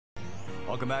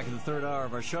Welcome back to the third hour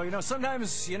of our show. You know,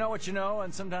 sometimes you know what you know,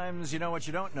 and sometimes you know what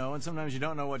you don't know, and sometimes you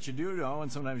don't know what you do know,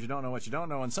 and sometimes you don't know what you don't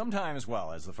know, and sometimes,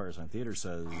 well, as the Firesign Theater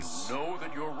says... You know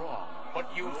that you're wrong, but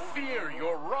you fear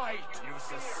you're right. You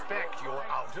suspect you're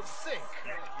out of sync.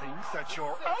 You think that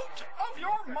you're out of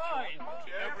your mind.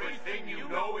 Everything you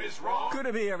know is wrong. Could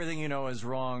it be everything you know is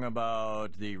wrong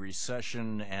about the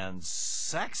recession and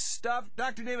sex stuff?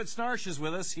 Dr. David Snarsh is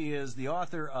with us. He is the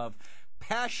author of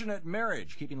Passionate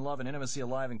Marriage, Keeping Love and Intimacy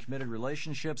Alive in Committed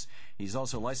Relationships. He's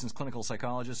also a licensed clinical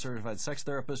psychologist, certified sex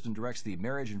therapist, and directs the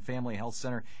Marriage and Family Health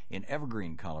Center in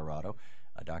Evergreen, Colorado.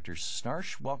 Dr.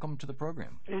 Snarsh, welcome to the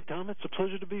program. Hey, Tom, it's a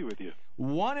pleasure to be with you.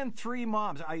 1 in 3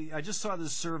 moms. I just saw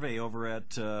this survey over at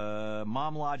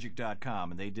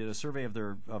momlogic.com, and they did a survey of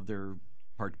their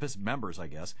participant members, I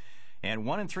guess. And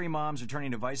 1 in 3 moms are turning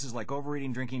to vices like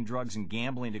overeating, drinking, drugs, and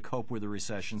gambling to cope with the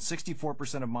recession.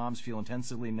 64% of moms feel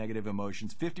intensively negative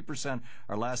emotions. 50%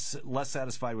 are less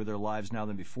satisfied with their lives now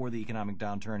than before the economic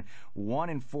downturn.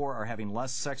 1 in 4 are having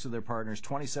less sex with their partners.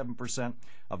 27%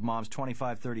 of moms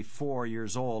 25, 34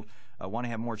 years old want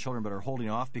to have more children but are holding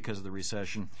off because of the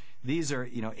recession. These are,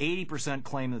 80%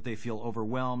 claim that they feel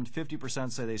overwhelmed.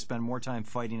 50% say they spend more time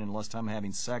fighting and less time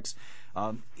having sex.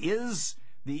 Is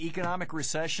the economic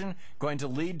recession going to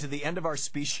lead to the end of our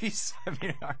species? I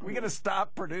mean, are we going to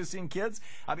stop producing kids?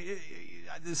 I mean,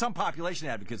 some population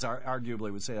advocates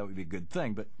arguably would say that would be a good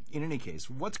thing, but in any case,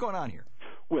 what's going on here?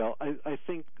 Well, I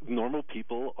think normal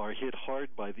people are hit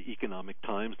hard by the economic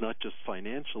times, not just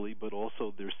financially, but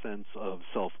also their sense of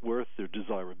self-worth, their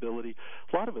desirability.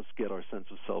 A lot of us get our sense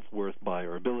of self-worth by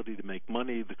our ability to make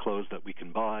money, the clothes that we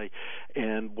can buy.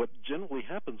 And what generally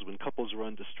happens when couples are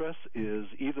under stress is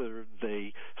either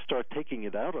they start taking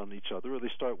it out on each other or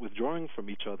they start withdrawing from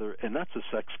each other, and that's a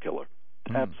sex killer.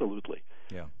 Absolutely.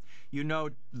 Yeah. You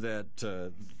note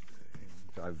that...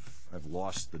 I've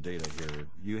lost the data here.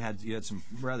 You had some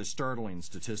rather startling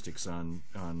statistics on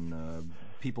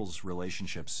people's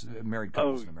relationships, married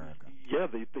couples in America. Yeah,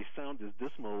 they sound as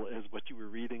dismal as what you were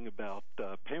reading about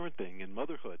parenting and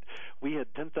motherhood. We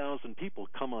had 10,000 people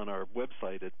come on our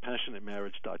website at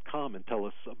passionatemarriage.com and tell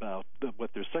us about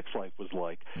what their sex life was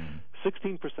like.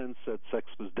 16% said sex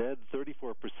was dead,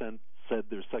 34% said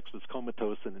their sex was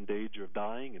comatose and in danger of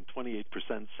dying, and 28%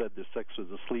 said their sex was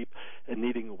asleep and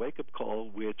needing a wake-up call,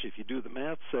 which, if you do the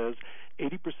math, says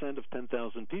 80% of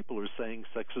 10,000 people are saying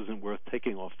sex isn't worth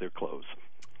taking off their clothes.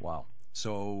 Wow.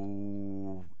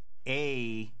 So,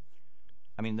 you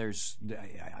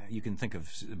can think of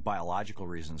biological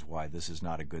reasons why this is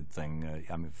not a good thing.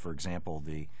 For example,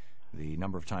 the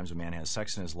number of times a man has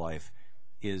sex in his life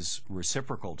is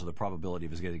reciprocal to the probability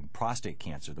of his getting prostate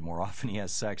cancer. The more often he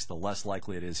has sex, the less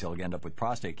likely it is he'll end up with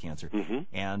prostate cancer.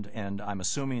 And I'm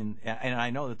assuming, and I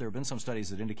know that there have been some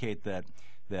studies that indicate that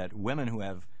women who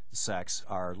have sex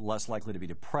are less likely to be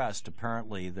depressed.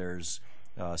 Apparently there's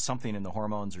something in the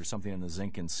hormones or something in the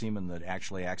zinc in semen that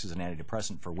actually acts as an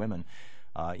antidepressant for women,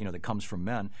 that comes from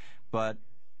men. But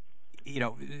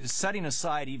setting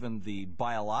aside even the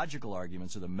biological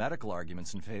arguments or the medical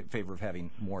arguments in favor of having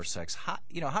more sex, how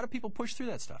do people push through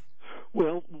that stuff?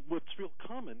 Well, what's real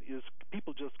common is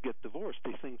people just get divorced.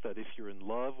 They think that if you're in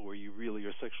love or you really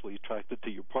are sexually attracted to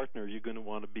your partner, you're going to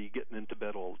want to be getting into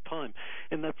bed all the time.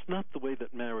 And that's not the way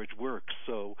that marriage works.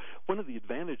 So one of the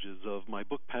advantages of my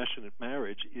book, Passionate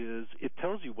Marriage, is it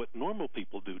tells you what normal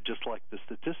people do, just like the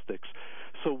statistics.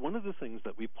 So one of the things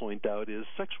that we point out is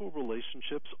sexual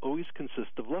relationships always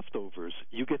consist of leftovers.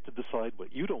 You get to decide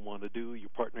what you don't want to do. Your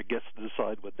partner gets to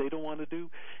decide what they don't want to do,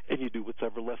 and you do what's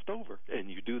ever left over. And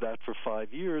you do that for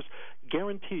 5 years,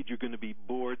 guaranteed you're going to be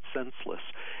bored senseless.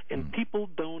 And people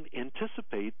don't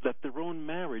anticipate that their own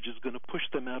marriage is going to push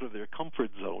them out of their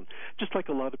comfort zone, just like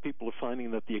a lot of people are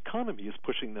finding that the economy is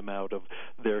pushing them out of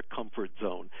their comfort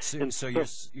zone. So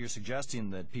you're suggesting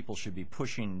that people should be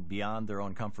pushing beyond their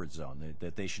own comfort zone,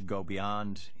 that they should go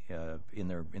beyond in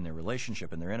their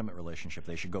relationship, in their intimate relationship,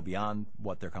 they should go beyond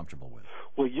what they're comfortable with.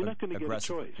 Well, you're not going to get a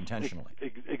choice. Intentionally.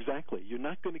 Exactly. You're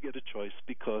not going to get a choice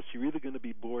because you're either going to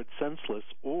be bored senseless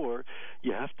or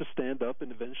you have to stand up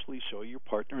and eventually show your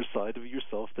partner a side of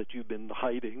yourself that you've been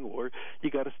hiding, or you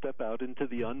got to step out into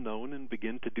the unknown and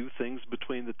begin to do things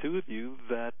between the two of you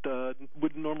that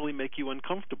would normally make you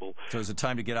uncomfortable. So is it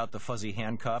time to get out the fuzzy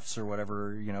handcuffs or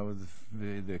whatever,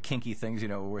 the kinky things,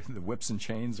 the whips and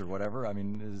chains or whatever? I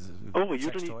mean,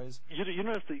 sex toys? You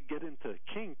don't have to get into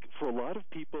kink. For a lot of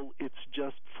people, it's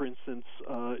just, for instance,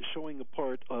 showing a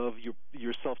part of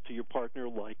yourself to your partner,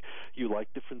 like you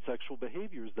like different sexual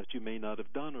behaviors that you may not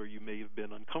have done or you may have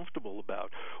been uncomfortable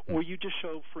about. Or you just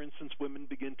show, for instance, women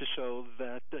begin to show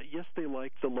that, yes, they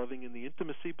like the loving and the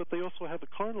intimacy, but they also also have a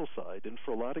carnal side, and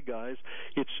for a lot of guys,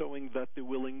 it's showing that they're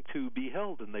willing to be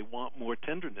held and they want more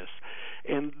tenderness,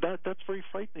 and that's very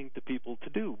frightening to people to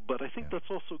do. But I think that's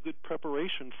also good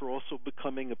preparation for also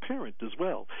becoming a parent as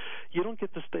well. You don't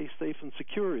get to stay safe and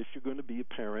secure if you're going to be a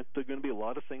parent. There are going to be a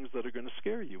lot of things that are going to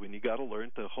scare you, and you got to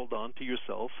learn to hold on to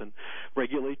yourself and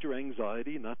regulate your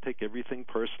anxiety, not take everything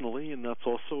personally. And that's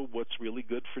also what's really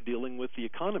good for dealing with the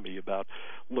economy, about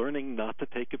learning not to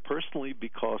take it personally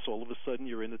because all of a sudden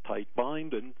you're in a tight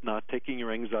bind, and not taking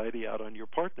your anxiety out on your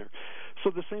partner. So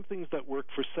the same things that work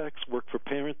for sex work for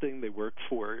parenting. They work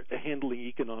for handling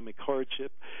economic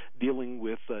hardship, dealing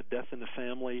with death in the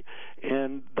family.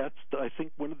 And that's, I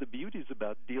think, one of the beauties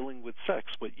about dealing with sex.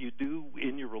 What you do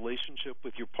in your relationship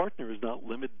with your partner is not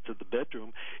limited to the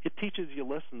bedroom. It teaches you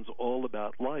lessons all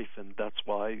about life, and that's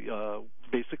why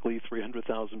basically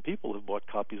 300,000 people have bought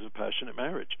copies of Passionate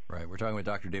Marriage. Right. We're talking with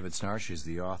Dr. David Snarch. He's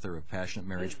the author of Passionate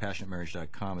Marriage.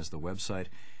 PassionateMarriage.com is the website.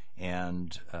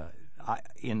 And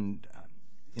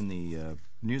in the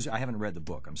news, I haven't read the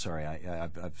book. I'm sorry.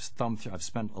 I've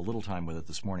spent a little time with it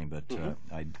this morning, but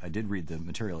I did read the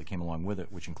material that came along with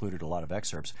it, which included a lot of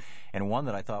excerpts. And one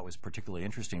that I thought was particularly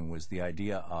interesting was the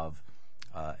idea of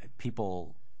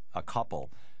a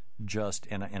couple, just,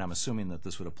 and I'm assuming that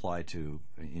this would apply to,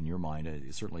 in your mind,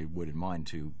 it certainly would in mine,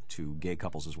 to gay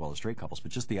couples as well as straight couples,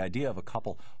 but just the idea of a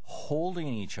couple holding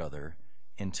each other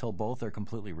until both are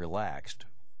completely relaxed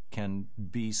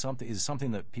is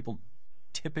something that people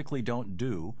typically don't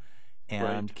do,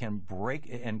 and can break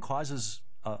and causes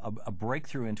a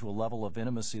breakthrough into a level of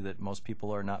intimacy that most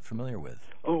people are not familiar with.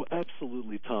 Oh,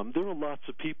 absolutely, Tom. There are lots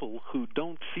of people who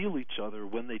don't feel each other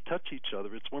when they touch each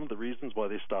other. It's one of the reasons why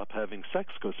they stop having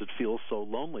sex, because it feels so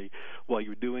lonely while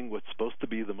you're doing what's supposed to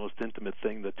be the most intimate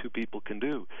thing that two people can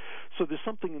do. So there's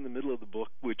something in the middle of the book,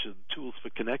 which is Tools for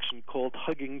Connection, called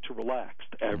Hugging to Relax.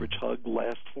 The average hug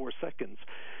lasts 4 seconds.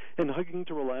 And hugging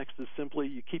to relax is simply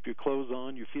you keep your clothes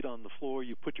on, your feet on the floor,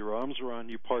 you put your arms around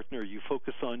your partner, you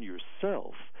focus on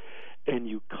yourself, and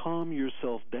you calm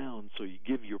yourself down so you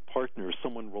give your partner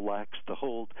someone relaxed to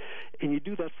hold. And you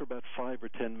do that for about 5 or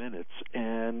 10 minutes,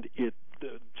 and it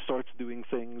starts doing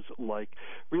things like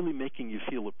really making you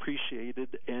feel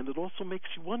appreciated, and it also makes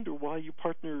you wonder why your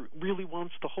partner really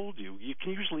wants to hold you. You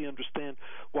can usually understand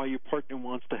why your partner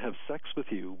wants to have sex with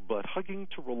you, but hugging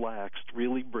to relaxed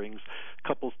really brings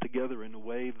couples together in a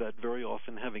way that very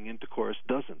often having intercourse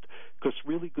doesn't, because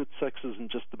really good sex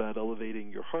isn't just about elevating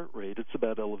your heart rate, it's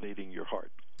about elevating your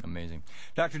heart. Amazing.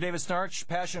 Dr. David Snarch,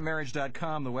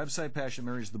 PassionateMarriage.com, the website, Passionate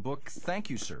Marriage, the book.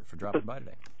 Thank you, sir, for dropping by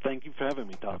today. Thank you for having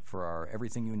me, Tom. For our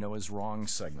Everything You Know Is Wrong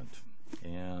segment.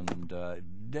 And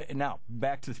now,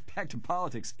 back to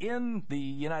politics. In the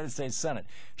United States Senate,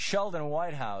 Sheldon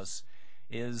Whitehouse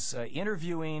is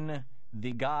interviewing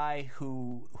the guy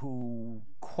who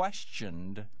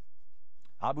questioned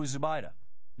Abu Zubaydah,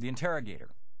 the interrogator.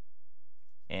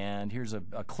 And here's a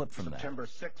clip from September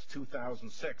 6,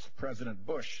 2006, President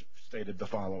Bush stated the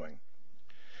following.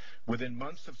 Within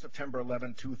months of September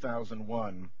 11,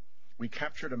 2001, we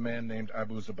captured a man named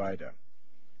Abu Zubaydah.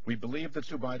 We believe that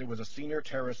Zubaydah was a senior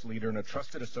terrorist leader and a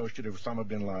trusted associate of Osama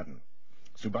bin Laden.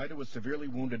 Zubaydah was severely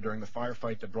wounded during the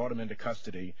firefight that brought him into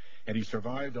custody, and he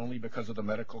survived only because of the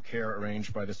medical care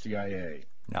arranged by the CIA.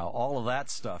 Now, all of that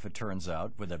stuff, it turns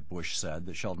out, that Bush said,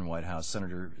 that Sheldon Whitehouse,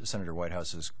 Senator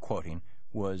Whitehouse is quoting,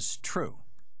 was true.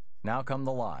 Now come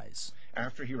the lies.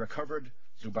 After he recovered,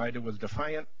 Zubaydah was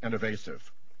defiant and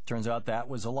evasive. Turns out that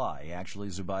was a lie. Actually,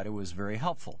 Zubaydah was very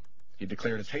helpful. He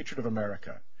declared his hatred of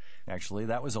America. Actually,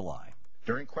 that was a lie.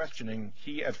 During questioning,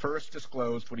 he at first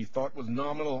disclosed what he thought was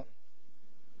nominal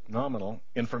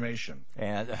information.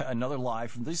 And another lie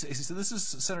from this. So this is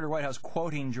Senator Whitehouse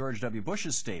quoting George W.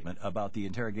 Bush's statement about the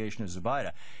interrogation of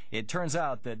Zubaydah. It turns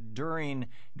out that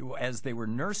as they were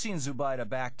nursing Zubaydah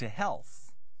back to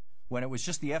health, when it was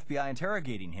just the FBI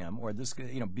interrogating him, or this,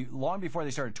 long before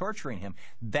they started torturing him,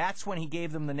 that's when he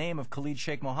gave them the name of Khalid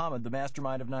Sheikh Mohammed, the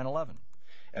mastermind of 9/11.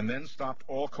 And then stopped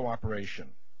all cooperation.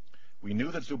 We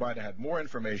knew that Zubaydah had more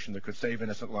information that could save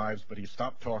innocent lives, but he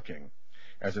stopped talking.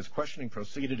 As his questioning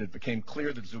proceeded, it became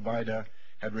clear that Zubaydah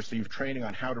had received training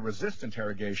on how to resist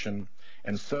interrogation,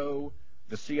 and so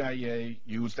the CIA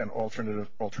used an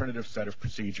alternative set of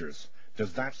procedures.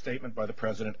 Does that statement by the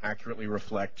president accurately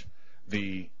reflect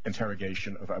the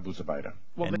interrogation of Abu Zubaydah?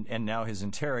 Well, and now his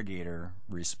interrogator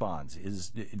responds.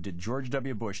 Did George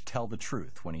W. Bush tell the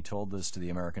truth when he told this to the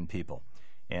American people?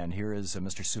 And here is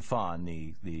Mr. Soufan,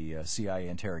 the CIA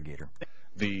interrogator.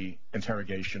 The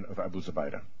interrogation of Abu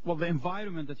Zubaydah. Well, the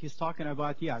environment that he's talking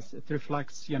about, yes, it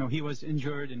reflects, he was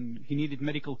injured and he needed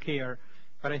medical care.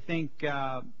 But I think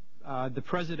the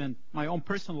president, my own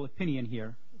personal opinion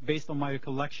here, based on my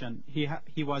recollection,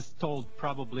 he was told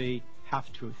probably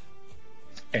half-truth.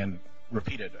 And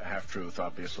repeated a half-truth,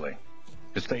 obviously.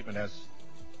 His statement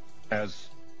as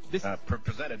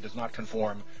presented does not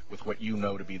conform with what you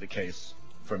know to be the case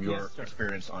from your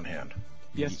experience on hand.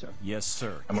 Yes, sir. Yes,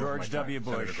 sir. George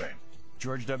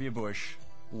W. Bush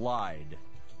lied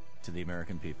to the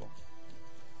American people.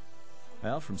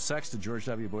 Well, from sex to George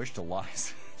W. Bush to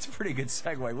lies. It's a pretty good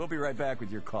segue. We'll be right back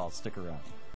with your call. Stick around.